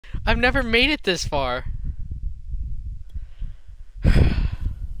I've never made it this far. Alright,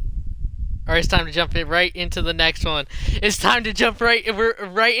 it's time to jump right into the next one. It's time to jump we're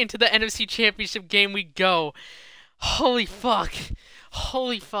right into the NFC Championship game we go. Holy fuck.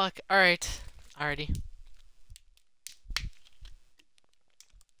 Holy fuck. Alright. Alrighty.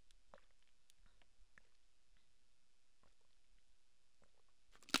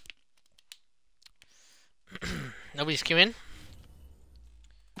 Nobody's queuing.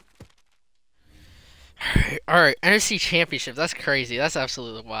 Alright, NFC Championship. That's crazy. That's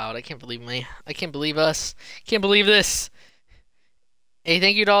absolutely wild. I can't believe me. I can't believe us. Can't believe this. Hey,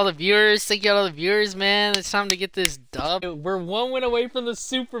 thank you to all the viewers. Thank you to all the viewers, man. It's time to get this dub. We're 1 win away from the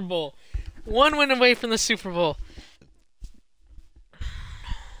Super Bowl. 1 win away from the Super Bowl.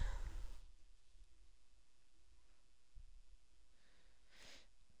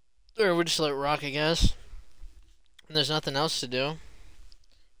 Or we'll just let it rock, I guess. There's nothing else to do.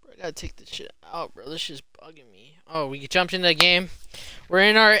 Bro, I gotta take this shit out, bro. This shit's bugging me. Oh, we jumped into the game. We're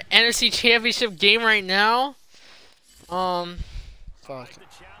in our NFC Championship game right now. Fuck. I'm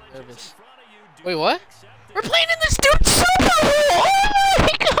nervous. Wait, what? We're playing in this dude's Super Bowl! Oh my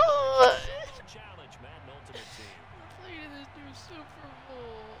god! We're playing in this dude's Super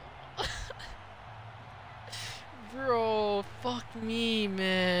Bowl. Bro, fuck me,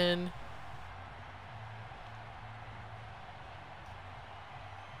 man.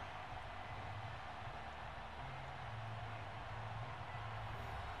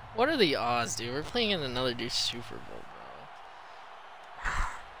 What are the odds, dude? We're playing in another dude's Super Bowl, bro.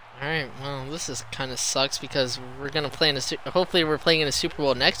 Alright, well, this is kind of sucks because we're gonna play in a hopefully we're playing in a Super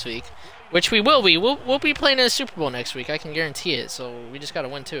Bowl next week, which we will be. We'll be playing in a Super Bowl next week. I can guarantee it. So we just gotta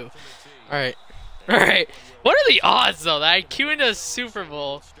win too. Alright, alright. What are the odds though that I queue into a Super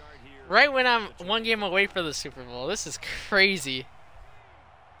Bowl right when I'm 1 game away from the Super Bowl? This is crazy.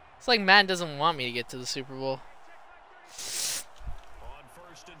 It's like Madden doesn't want me to get to the Super Bowl.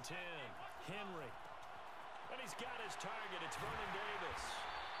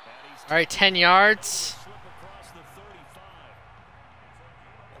 All right, 10 yards.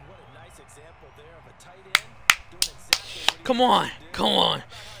 Come on, come on,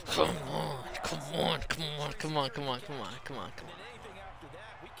 come on, come on, come on, come on, come on, come on, come on, come on.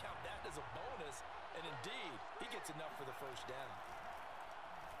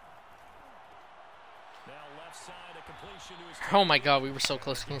 Oh my god, we were so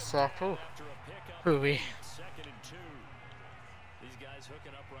close to being stopped. Ooh.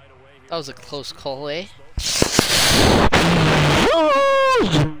 That was a close call, eh? We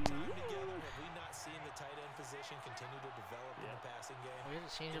had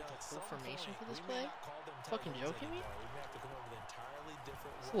to change up the full formation for this play? Fucking joking me?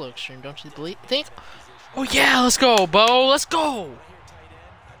 It's a little extreme, don't you think? Oh yeah, let's go, Bo, let's go!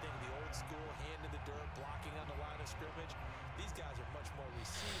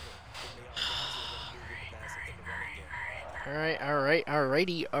 Alrighty.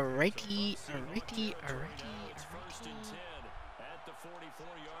 At the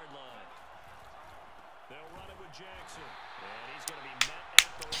 44-yard line. They'll run it with Jackson. And he's going to be met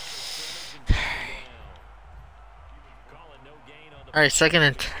at the line of scrimmage and taken down. Calling no gain on the Alright, 2nd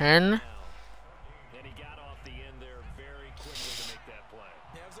and 10. And he got off the end there very quickly to make that play.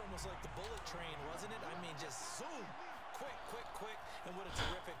 Yeah, it was almost like the bullet train, wasn't it? I mean, just zoom. Quick. And what a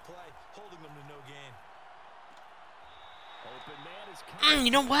terrific play, holding them to no gain. You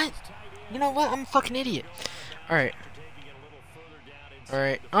know what? I'm a fucking idiot. Alright.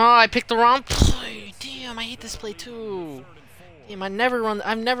 Alright. Oh, I picked the wrong play. Damn, I hate this play too. Damn, I've never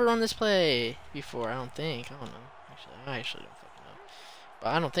run this play before, I don't think. I don't know. I actually don't fucking know. But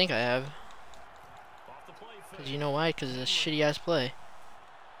I don't think I have. Cause you know why? Cause it's a shitty ass play.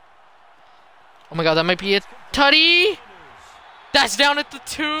 Oh my god, that might be a tutty! That's down at the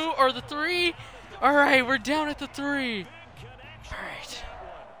 2 or the 3. Alright, we're down at the 3.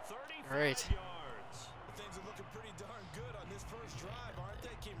 Alright. Things are looking pretty darn good on this first drive, aren't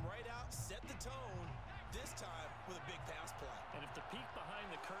they? Came right out, set the tone, this time with a big pass play. And if the peek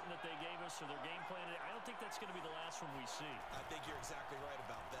behind the curtain that they gave us or their game plan, I don't think that's going to be the last one we see. I think you're exactly right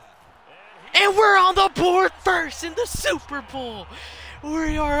about that. And we're on the board first in the Super Bowl.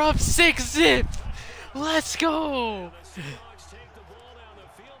 We are up 6-0. Let's go.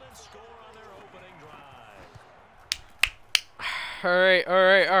 Alrighty.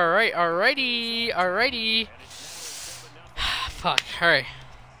 Fuck, alright.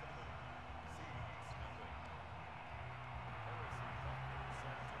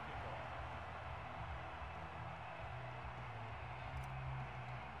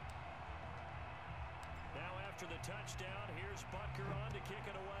 Now after the touchdown, here's Butker on to kick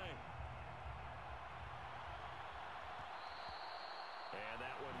it away.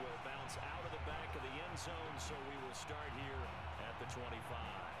 zone, so we will start here at the 25.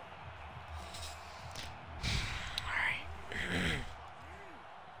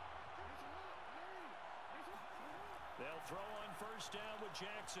 They'll throw on first down with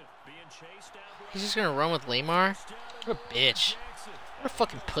Jackson. Being chased down. He's just gonna run with Lamar? What a bitch. What a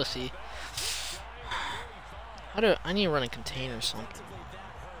fucking pussy. I need to run a container or something.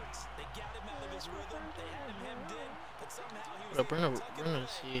 We're gonna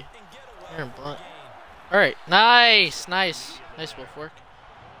see. Aaron Blunt. Alright, nice, nice. Nice wolf work.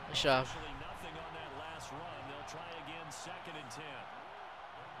 Nice job.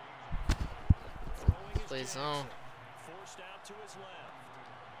 Play zone.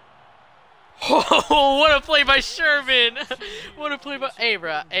 Oh, what a play by Sherman! What a play by hey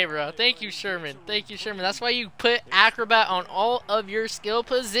bro. Thank you, Sherman. Thank you, Sherman. That's why you put acrobat on all of your skill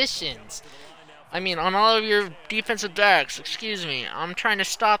positions. I mean, on all of your defensive backs. Excuse me. I'm trying to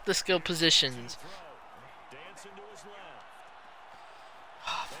stop the skill positions.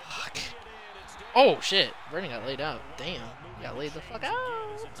 Oh, fuck. Oh, shit. Vernon got laid out. Damn. He got laid the fuck out.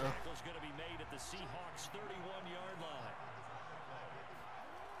 Oh.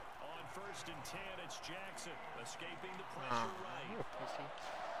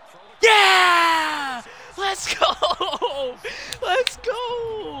 Yeah! Let's go! Let's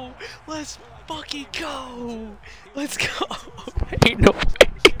go! Let's fucking go! Let's go! Ain't no way!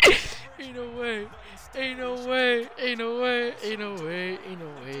 Ain't no way! Ain't no way! Ain't no way! Ain't no way! Ain't no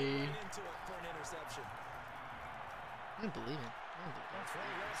way! I don't believe it.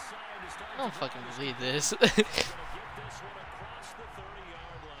 I don't fucking believe this.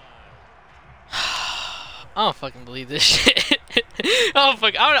 I don't fucking believe this shit.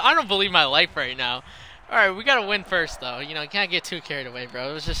 I don't believe my life right now. Alright, we gotta win first, though. You know, you can't get too carried away, bro.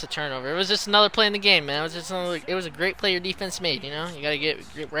 It was just a turnover. It was just another play in the game, man. It was a great play your defense made, you know? You gotta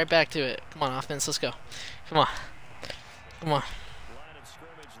get right back to it. Come on, offense, let's go. Come on. Come on.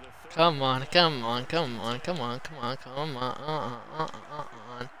 Come on, come on, come on, come on, come on, come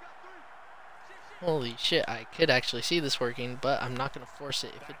on. Holy shit, I could actually see this working, but I'm not gonna force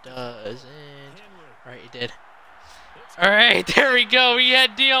it if it doesn't. Alright, it did. Alright, there we go. We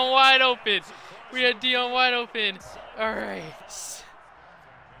had Dion wide open. We had Dion wide open. Alright.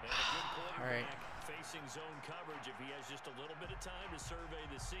 Alright. Facing zone coverage, if he has just a little bit of time to survey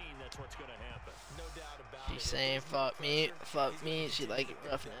the scene, that's what's going to happen. No doubt about it. She's saying, fuck me, fuck me. She like it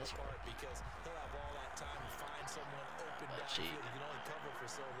roughness. But she.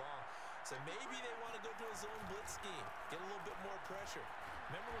 So maybe they want to go to a zone blitz scheme, get a little bit more pressure.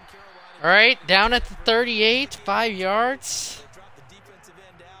 All right, down at the 38, 5 yards. They dropped the defensive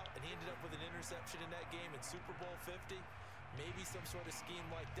end out, and he ended up with an interception in that game in Super Bowl 50. Maybe some sort of scheme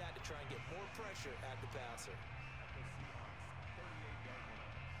like that to try and get more pressure at the passer.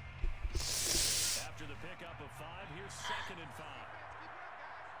 After the pickup of 5, here's 2nd and 5.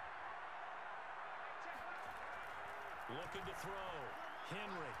 Looking to throw.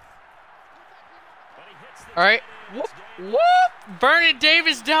 Henry. All right. Whoop, whoop. Vernon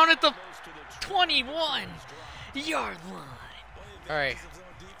Davis down at the 21-yard line. All right.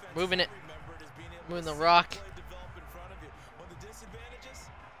 Moving it. Moving the rock.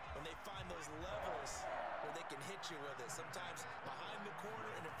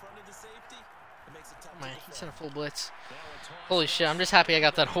 Man, he sent a full blitz. Holy shit, I'm just happy I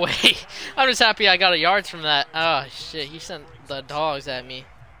got that away. I'm just happy I got a yards from that. Oh shit, he sent the dogs at me.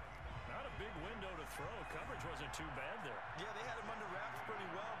 Not a big window to throw. Coverage wasn't too bad there. Yeah, they had him under wraps pretty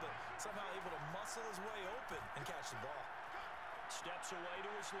well, but somehow able to muscle his way open and catch the ball. Steps away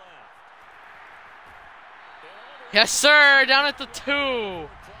to his left. Yes, sir. Down at the 2. All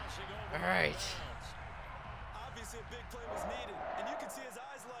right. Obviously, a big play was needed, and you can see his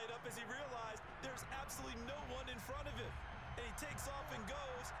eyes light up as he realized there's absolutely no one in front of him. And he takes off and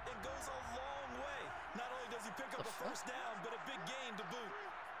goes a long way. Not only does he pick up a first down, but a big gain to boot.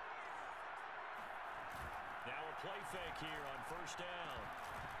 Now a play fake here on first down.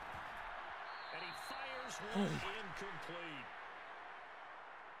 And he fires one incomplete.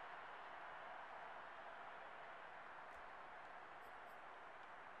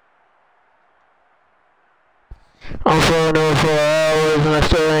 I'm throwing over for hours and I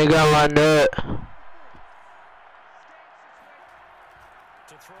still ain't got my nut.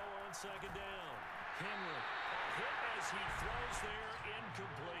 To throw on 2nd down. Henry hit as he throws there,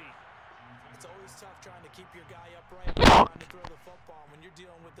 incomplete. It's always tough trying to keep your guy upright and trying to throw the football. When you're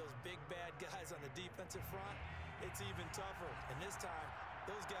dealing with those big bad guys on the defensive front, it's even tougher. And this time,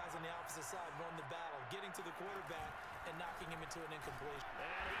 those guys on the opposite side won the battle, getting to the quarterback and knocking him into an incompletion.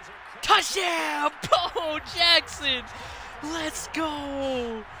 Touchdown! Bo Jackson! Let's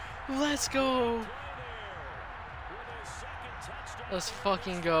go! Let's go! Let's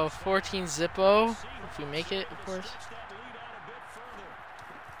fucking go. 14 Zippo. If we make it, of course.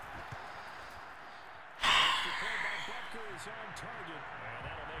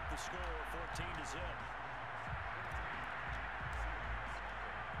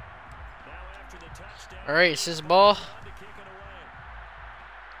 Alright, it's his ball.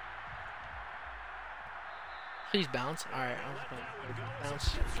 Please bounce. Alright, I was going to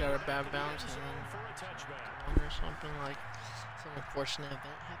bounce. Got a bad bounce and then or something like some unfortunate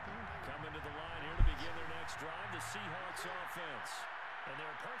event happened. Coming to the line here to begin their next drive, the Seahawks offense. And there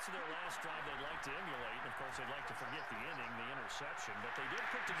are parts of their last drive they'd like to emulate. And of course, they'd like to forget the inning, the interception. But they did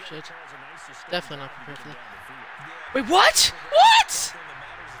put together a nice sustained definitely not prepared for that. Wait, what? What?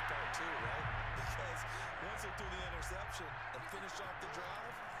 Once they threw the interception and finish off the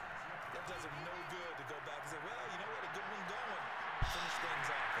drive, that does them no good to go back and say, well, you know what, a good one going. Finish things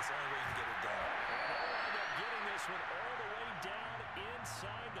off. That's the only way you can get it done. Getting this one all the way down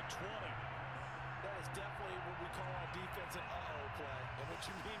inside the 20. That is definitely what we call on defense an uh-oh play. And what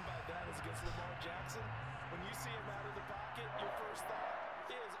you mean by that is against Lamar Jackson, when you see him out of the pocket, your first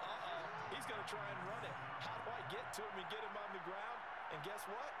thought is, uh-oh, he's going to try and run it. How do I get to him and get him on the ground? And guess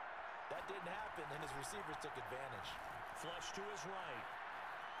what? That didn't happen, and his receivers took advantage. Flush to his right.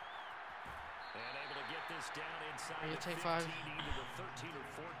 And able to get this down inside the 15 into the 13 or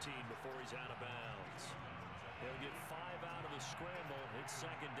 14 before he's out of bounds. He'll get 5 out of the scramble. It's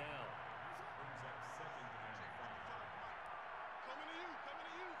second down.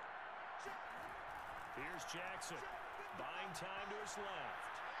 Here's Jackson. Buying time to his left.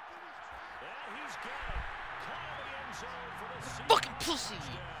 And he's got it. Caught in the end zone for the Seahawks. Fucking pussy.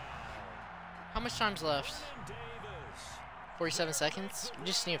 How much time's left? 47 seconds. We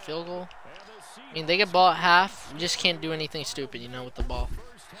just need a field goal. I mean, they get ball at half. We just can't do anything stupid, you know, with the ball.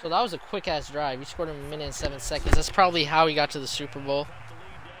 So that was a quick-ass drive. He scored in a minute and 7 seconds. That's probably how he got to the Super Bowl.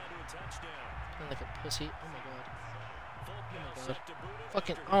 Like a pussy. Oh, my God. Oh, my God.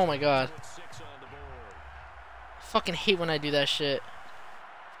 Fucking, oh, my God. I fucking hate when I do that shit.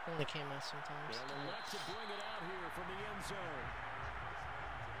 When it came out sometimes.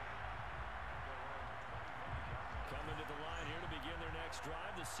 Coming to the line here to begin their next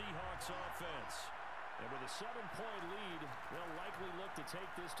drive, the Seahawks offense. And with a 7-point lead, they'll likely look to take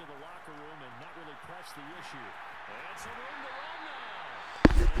this to the locker room and not really press the issue. And some room to run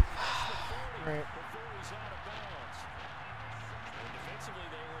now. And press the 40 before he's out of bounds. And defensively,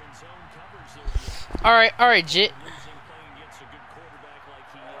 they were in zone coverage there. All right, Jit. Playing against a good quarterback like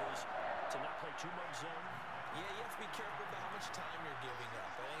he is, to not play too much zone. Yeah, you have to be careful about how much time you're giving up.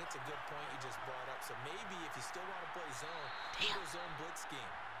 I think it's a good point you just brought up. So maybe if you still want to play zone, do a zone blitz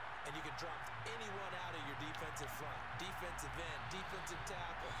scheme. And you can drop anyone out of your defensive front. Defensive end, defensive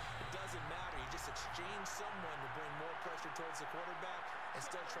tackle. It doesn't matter. You just exchange someone to bring more pressure towards the quarterback and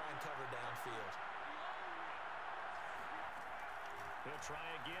still try and cover downfield. He'll try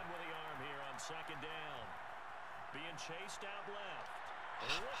again with the arm here on second down. Being chased out left.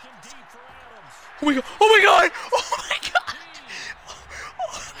 Looking deep for Adams. Oh, my God. Oh, my God. Oh, my God.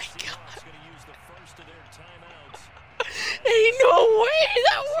 Oh, my God. Going to use the first of their timeouts. Ain't no way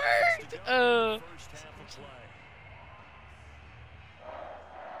that worked. First half of play.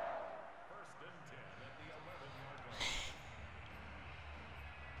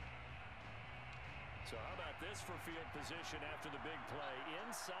 So how about this for field position after the big play?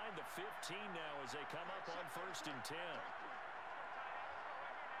 Inside the 15 now as they come up on 1st and 10.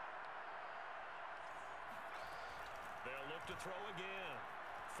 They'll look to throw again.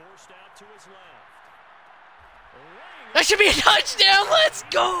 Forced out to his left. That should be a touchdown. Let's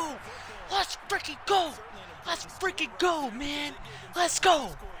go. Let's freaking go. Let's freaking go, man. Let's go.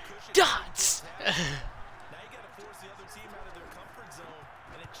 Dots.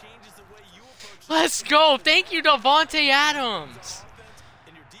 Let's go. Thank you, Davante Adams.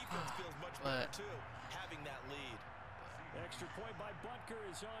 But extra point by Butker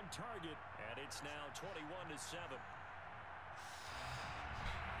is on target, and it's now 21-7.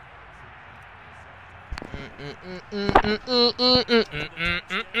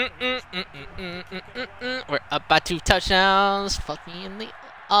 We're up by 2 touchdowns. Fuck me in the.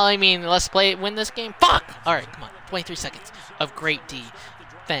 I mean, let's win this game. Fuck! Alright, come on. 23 seconds of great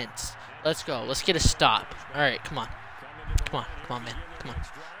defense. Let's go. Let's get a stop. Alright, come on. Come on, man. Come on.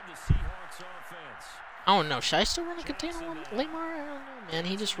 I don't know. Should I still run a container on Lamar? I don't know, man.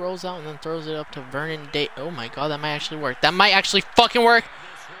 He just rolls out and then throws it up to Vernon Day. Oh my God, that might actually work. That might actually fucking work.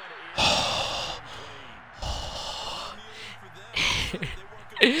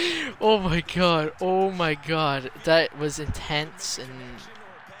 Oh my God. Oh my God. That was intense and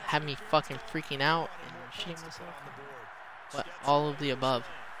had me fucking freaking out and shitting myself. What? All of the above.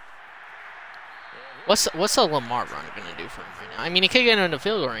 What's a Lamar run gonna do for him right now? I mean, he could get into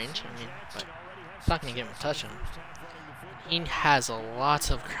field goal range. I mean, but it's not gonna give him a touchdown. He has a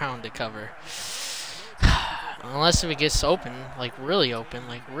lot of ground to cover. Unless if it gets open, like really open,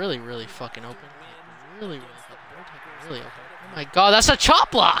 like really fucking open, like really fucking open, like really open. Oh my god, that's a chop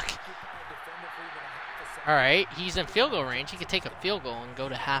block! Alright, he's in field goal range. He could take a field goal and go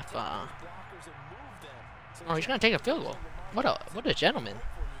to half. Oh, he's gonna take a field goal. What a gentleman.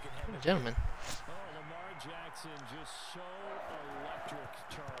 What a gentleman.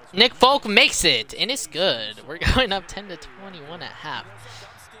 Nick Folk makes it, and it's good. We're going up 10-21 at half.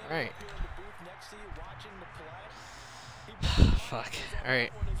 Alright. Fuck.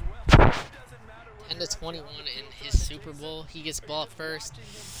 Alright. 10-21 in his Super Bowl. He gets ball first.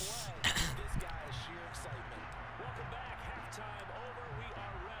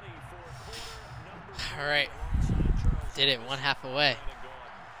 Alright. Did it 1/2 away.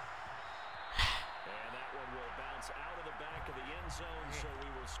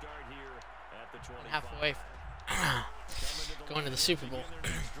 Half away. Going to the Super Bowl.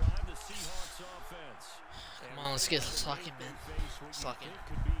 Come on, let's get lock in, man. Let's lock in.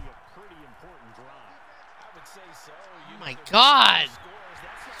 Oh my god!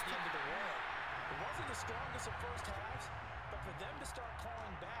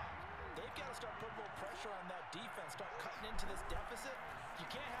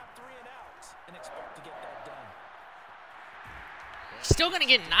 Still gonna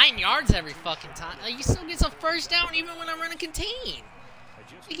get 9 yards every fucking time. Like, he still gets a first down even when I run a contain.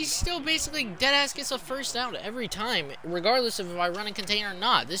 Like, he still basically deadass gets a first down every time, regardless of if I run a contain or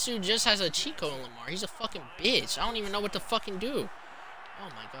not. This dude just has a cheat code on Lamar. He's a fucking bitch. I don't even know what to fucking do. Oh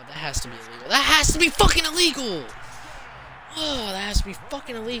my god, that has to be illegal. That has to be fucking illegal! Oh, that has to be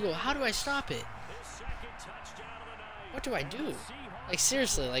fucking illegal. How do I stop it? What do I do? Like,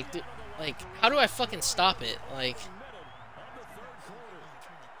 seriously, like, how do I fucking stop it? Like,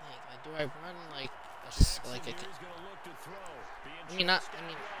 do I run like a? I mean, I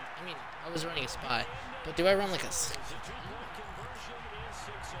was running a spy, but do I run like a? Like,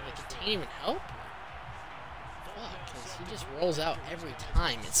 it can't even help. Fuck, because he just rolls out every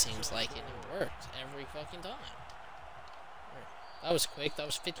time. It seems like, and it works every fucking time. That was quick. That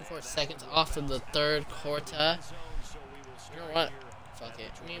was 54 seconds off of the third quarter. You know what? Fuck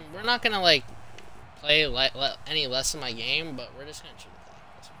it. I mean, we're not gonna like play any less of my game, but we're just gonna.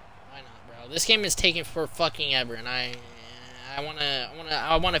 Why not, bro? This game is taking for fucking ever, and I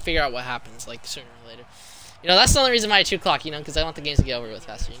wanna figure out what happens like sooner or later. You know, that's the only reason why I 2 o'clock. You know, because I want the games to get over with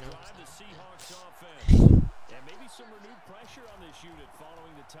faster. You know. And maybe some renewed pressure on this unit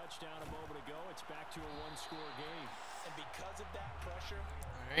following the touchdown a moment ago. It's back to a 1-score game. And because of that pressure,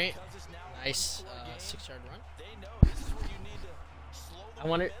 all right, nice 6-yard run. I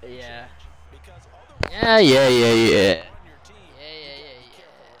wonder, yeah. Yeah.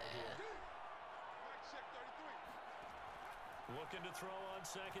 Looking to throw on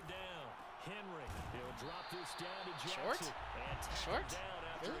second down. Henry, he'll drop this down to Short? Short? Down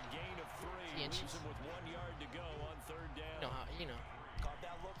after a gain of 3. Leaves him with 1 yard to go on third down. You know. Caught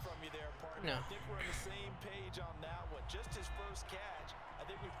that look from you there, partner. No. I think we're on the same page on that one. Just his first catch. I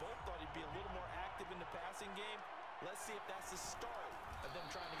think we both thought he'd be a little more active in the passing game. Let's see if that's the start of them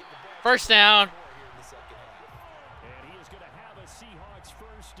trying to get the ball. First down. And he is going to have a Seahawks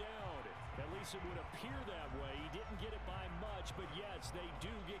first down. At least it would appear that way. He didn't get it by much, but yes, they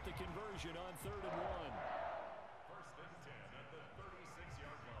do get the conversion on 3rd and 1. First and 10 at the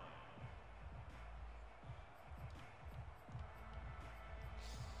 36-yard line.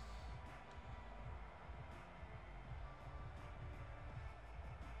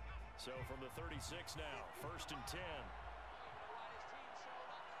 So from the 36 now, 1st and 10.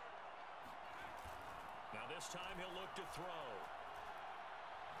 Now this time he'll look to throw.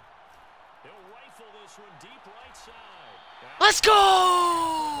 He'll rifle this one deep right side. Let's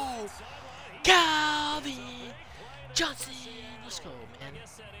go! Calvin Johnson. Let's go, man. I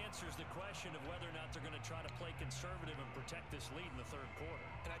guess that answers the question of whether or not they're going to try to play conservative and protect this lead in the 3rd quarter.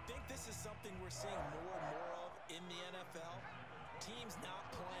 And I think this is something we're seeing more and more of in the NFL. Teams not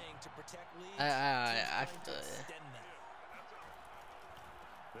playing to protect leads. They'll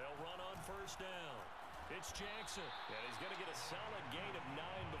run on 1st down. It's Jackson. And he's going to get a solid gain of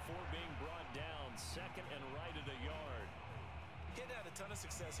 9 before being brought down. 2nd and right at a yard. Getting had a ton of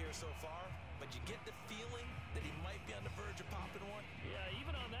success here so far, but you get the feeling that he might be on the verge of popping one. Yeah,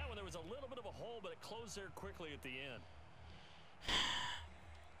 even on that one, there was a little bit of a hole, but it closed there quickly at the end.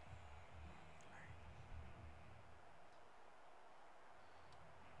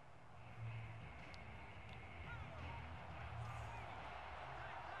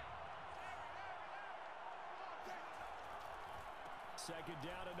 Second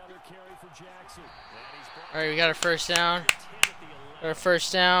down, another carry for Jackson. And he's brought All right, we got our first down. 10 at the 11. Our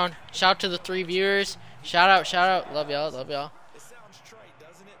first down. Shout out to the 3 viewers. Shout out, shout out. Love y'all, love y'all. It sounds trite,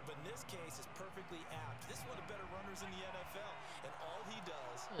 doesn't it? But in this case, it's perfectly apt. This is one of the better runners in the NFL, and all he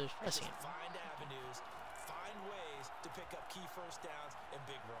does There's is pressing. find avenues, find ways to pick up key first downs and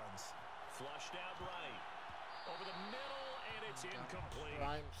big runs. Flushed out right. Over the middle, and it's incomplete.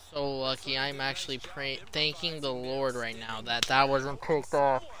 I'm so lucky. I'm actually thanking the Lord right now that that wasn't picked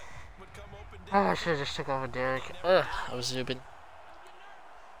off. Would come open Oh, I should have just took off of Derek. Ugh, I was stupid.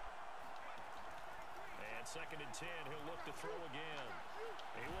 And second and 10, he'll look to throw again.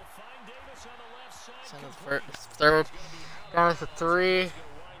 He will find Davis on the left side. Send it complete. third. Down to 3. It's gonna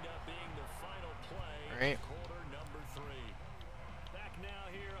wind up being the final play of Right. quarter number 3. Back now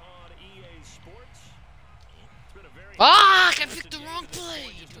here on EA Sports. It's been a very Fuck! I picked the wrong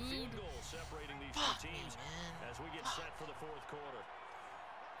play, just a dude. field goal separating these Fuck, two teams man. as we get set for the fourth quarter.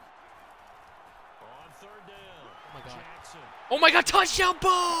 On third down. Oh my God. Jackson. Oh my God! Touchdown,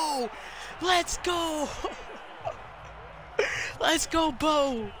 Bo! Let's go! Let's go,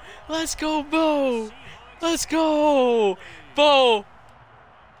 Bo! Let's go, Bo! Let's go, Bo! All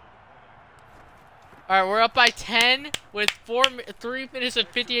right, we're up by 10 with 3 minutes and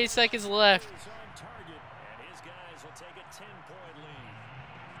 58 seconds left. Is on target, and his guys will take a 10-point lead.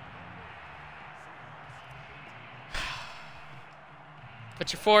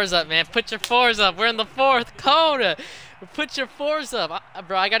 Put your 4s up, man. Put your 4s up. We're in the fourth quarter. Put your 4s up.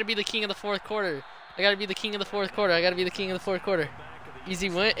 Bro, I got to be the king of the fourth quarter. I got to be the king of the fourth quarter. I got to be the king of the fourth quarter. Easy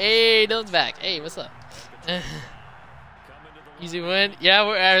win. Hey, Dylan's back. Hey, what's up? Easy win. Yeah,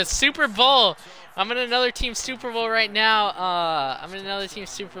 we're at a Super Bowl. I'm in another team Super Bowl right now. I'm in another team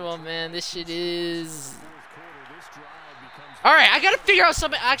Super Bowl, man. This shit is... Alright, I gotta figure out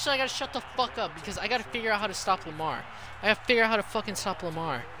something. Actually, I gotta shut the fuck up because I gotta figure out how to stop Lamar. I gotta figure out how to fucking stop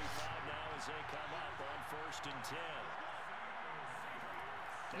Lamar.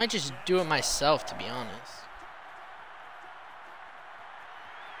 I might just do it myself, to be honest.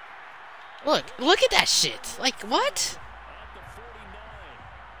 Look at that shit. Like, what?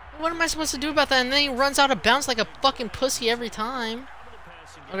 What am I supposed to do about that? And then he runs out of bounds like a fucking pussy every time.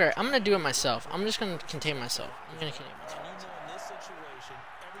 Okay, I'm gonna do it myself. I'm just gonna contain myself. I'm gonna contain myself. And you know, in this situation,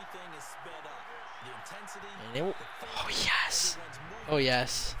 everything is sped up. The intensity, And it will, oh yes. Oh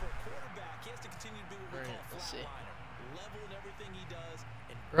yes. for a quarterback, he has to continue to do what we Alright, call let's see. flatliner. Level in everything he does,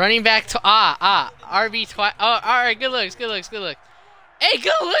 and Running back to RB twice. Oh, all right. Good looks. Good looks. Good looks. Hey,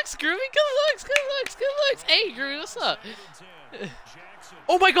 good looks, Groovy. Good looks. Good looks. Good looks. Hey, Groovy, what's up?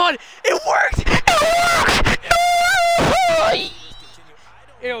 Oh my God! It worked! It worked!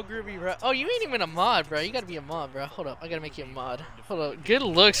 Yo, Groovy, bro. Oh, you ain't even a mod, bro. You gotta be a mod, bro. Hold up. I gotta make you a mod. Hold up. Good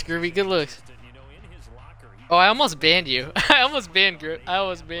looks, Groovy. Good looks. Oh, I almost banned you. I almost banned Groovy. I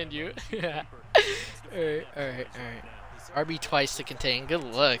almost banned you. Yeah. Alright, alright, alright. RB twice to contain. Good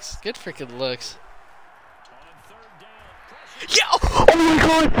looks. Good freaking looks. Yeah! Oh my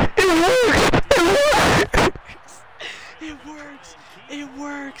God! It works! It works! It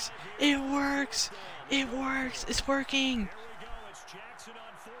works! It works! It works! It's working!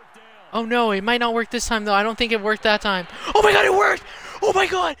 Oh no, it might not work this time though. I don't think it worked that time. Oh my God, it worked! Oh my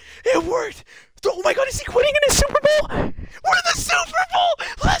God, it worked! Oh my God, is he quitting in the Super Bowl? We're in the Super Bowl!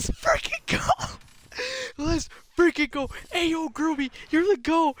 Let's freaking go! Let's freaking go! Hey yo, Groovy, you're the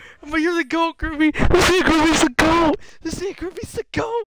GOAT! But you're the GOAT, Groovy! This is Groovy's the GOAT! This is Groovy's the GOAT!